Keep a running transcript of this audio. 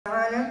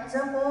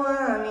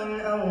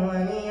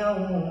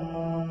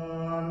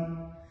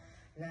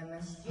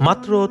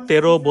মাত্র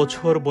 ১৩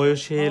 বছর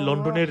বয়সে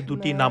লন্ডনের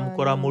দুটি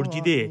নামকরা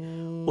মসজিদে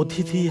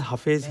অতিথি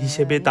হাফেজ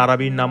হিসেবে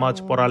তারাবির নামাজ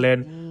পড়ালেন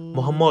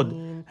মোহাম্মদ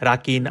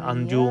রাকিন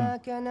আঞ্জুম।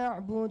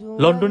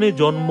 লন্ডনে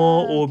জন্ম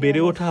ও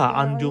বেড়ে ওঠা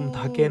আঞ্জুম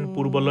থাকেন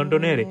পূর্ব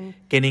লন্ডনের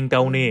ক্যানিং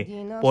টাউনে,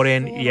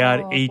 পড়েন ইয়ার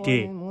 8-এ।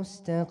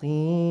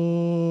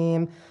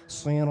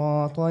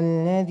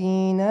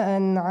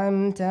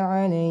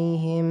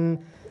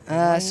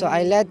 So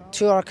I led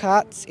 2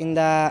 rakats in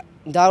the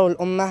Darul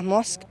Ummah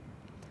Mosque,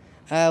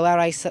 where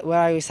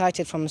I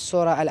recited from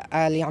Surah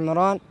Al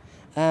Imran,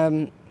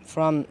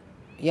 from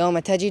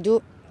Yawma Tajidu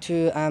to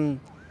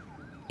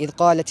إذ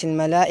قالت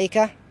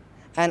الملائكة,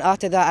 and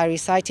after that I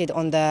recited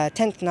on the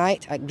 10th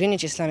night at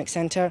Greenwich Islamic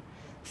Center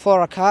 4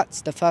 rakats,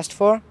 the first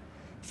 4,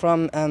 from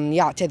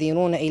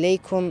يعتذرون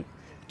إليكم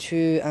to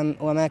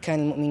وما كان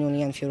المؤمنون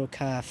ينفروا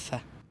كافة.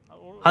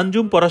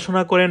 Anjum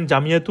পড়াশোনা করেন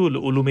জামিয়াতুল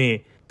উলুমে।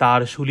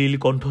 তার সুলীল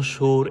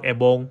কণ্ঠস্বর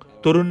এবং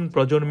তরুণ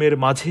প্রজন্মের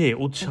মাঝে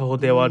উৎসাহ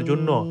দেওয়ার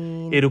জন্য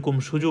এরকম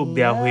সুযোগ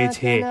দেয়া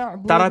হয়েছে।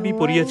 তারাবি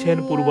পড়িয়েছেন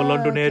পূর্ব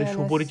লন্ডনের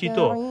সুপরিচিত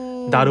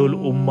দারুল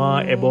উম্মাহ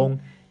এবং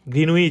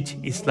গ্রিনউইচ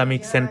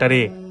ইসলামিক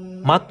সেন্টারে।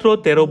 মাত্র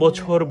 ১৩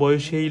 বছর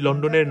বয়সেই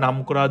লন্ডনের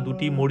নামকরা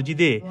দুটি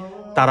মসজিদে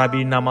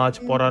তারাবির নামাজ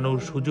পড়ানোর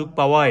সুযোগ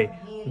পাওয়ায়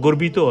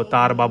গর্বিত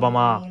তার বাবা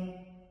মা।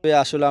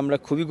 আসলে আমরা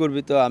খুবই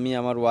গর্বিত, আমি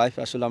আমার ওয়াইফ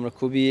আসলে আমরা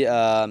খুবই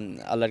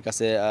আল্লাহর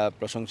কাছে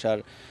প্রশংসার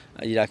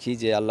রাখি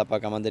যে আল্লাহ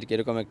পাক আমাদেরকে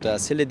এরকম একটা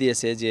ছেলে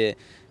দিয়েছে যে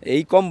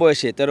এই কম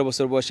বয়সে ১৩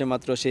 বছর বয়সে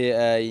মাত্র সে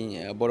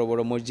বড়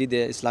বড়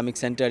মসজিদে ইসলামিক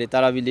সেন্টারে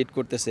তারাবি লিড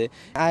করতেছে।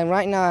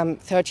 Right now I'm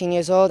 13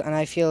 years old and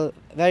I feel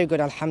very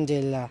good,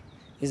 alhamdulillah.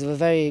 It's a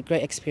very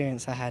great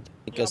experience I had.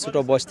 ছোট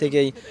বয়স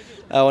থেকেই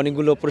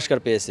অনেকগুলো পুরস্কার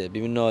পেয়েছে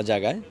বিভিন্ন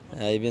জায়গায়,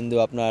 ইভেন দো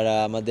আপনার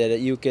আমাদের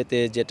ইউকেতে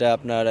যেটা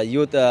আপনার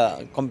ইউথ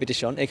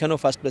কম্পিটিশন এখানেও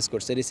ফার্স্ট প্লেস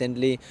করছে।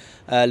 রিসেন্টলি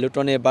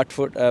লুটনে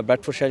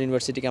ব্র্যাডফোর্ডশায়ার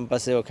ইউনিভার্সিটি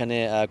ক্যাম্পাসে ওখানে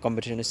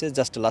কম্পিটিশন হয়েছে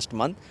জাস্ট লাস্ট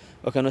মান্থ,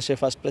 ওখানেও সে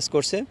ফার্স্ট প্লেস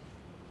করছে।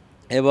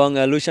 এবং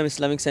লুইসাম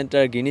Islamic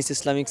centre, Greenidge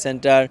Islamic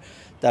centre,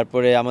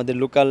 তারপরে আমাদের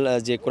লোকাল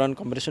যে কোরআন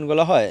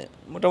কম্পিটিশনগুলো হয়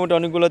মোটামুটি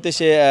অনেকগুলোতে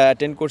সে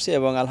অ্যাটেন্ড করছে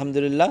এবং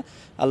আলহামদুলিল্লাহ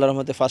আল্লাহর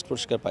রহমতে ফার্স্ট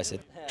পুরস্কার পাইছে।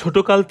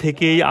 ছোটকাল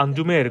থেকেই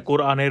আঞ্জুমের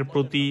কোরআনের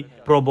প্রতি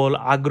প্রবল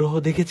আগ্রহ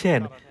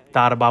দেখেছেন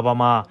তার বাবা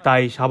মা,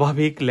 তাই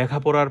স্বাভাবিক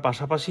লেখাপড়ার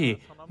পাশাপাশি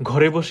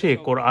ঘরে বসে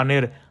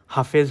কোরআনের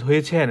হাফেজ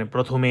হয়েছেন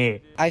প্রথমে।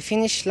 I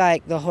finished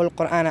like the whole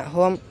Quran at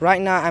home.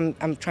 Right now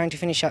I'm trying to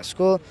finish at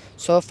school.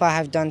 So far I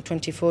have done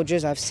 24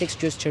 juz. I have 6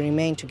 juz to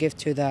remain to give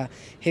to the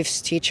Hifz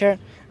teacher,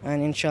 and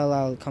inshallah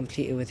I'll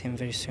complete it with him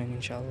very soon,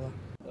 inshallah.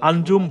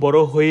 Anjum বড়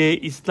হয়ে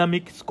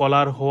Islamic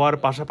scholar হওয়ার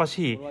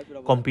পাশাপাশি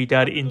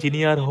computer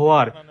engineer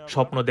হওয়ার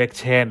স্বপ্ন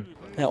দেখছেন।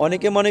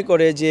 অনেকে মনে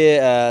করে যে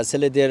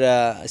ছেলেদের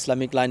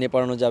ইসলামিক লাইনে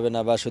পড়ানো যাবে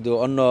না বা শুধু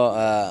অন্য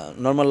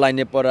নর্মাল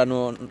লাইনে পড়ানো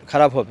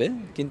খারাপ হবে,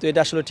 কিন্তু এটা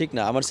আসলে ঠিক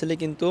না। আমার ছেলে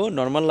কিন্তু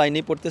নর্মাল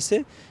লাইনেই পড়তেছে,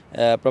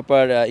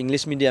 প্রপার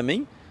ইংলিশ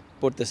মিডিয়ামেই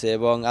পড়তেছে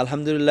এবং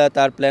আলহামদুলিল্লাহ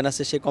তার প্ল্যান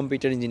আছে সে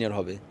কম্পিউটার ইঞ্জিনিয়ার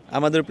হবে।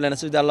 আমাদের প্ল্যান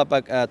আছে যদি আল্লাহ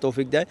পাক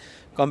তৌফিক দেয়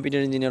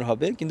কম্পিউটার ইঞ্জিনিয়ার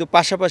হবে, কিন্তু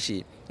পাশাপাশি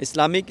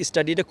ইসলামিক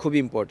স্টাডিটা খুবই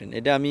ইম্পর্টেন্ট।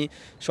 এটা আমি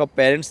সব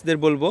প্যারেন্টসদের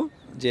বলবো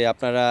যে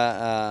আপনারা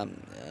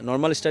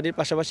নর্মাল স্টাডির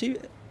পাশাপাশি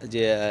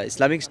যে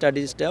ইসলামিক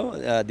স্টাডিজটাও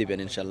দিবেন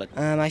ইনশাআল্লাহ।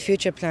 My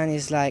future plan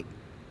is like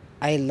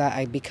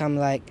I become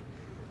like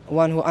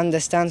one who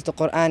understands the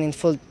Quran in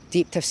full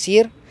deep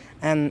tafsir,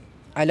 and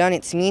I learn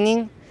its meaning,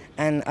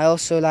 and I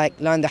also like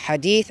learn the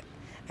hadith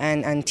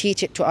and teach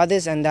it to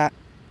others, and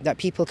that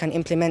people can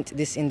implement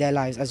this in their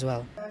lives as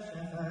well.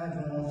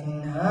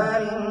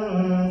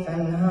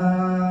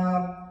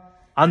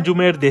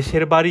 আঞ্জুমের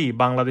দেশের বাড়ি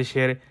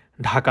বাংলাদেশের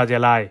ঢাকা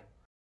জেলায়।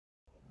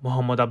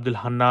 Mohammad Abdul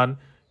Hannan,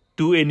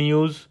 2A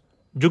news,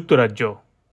 যুক্তরাজ্য।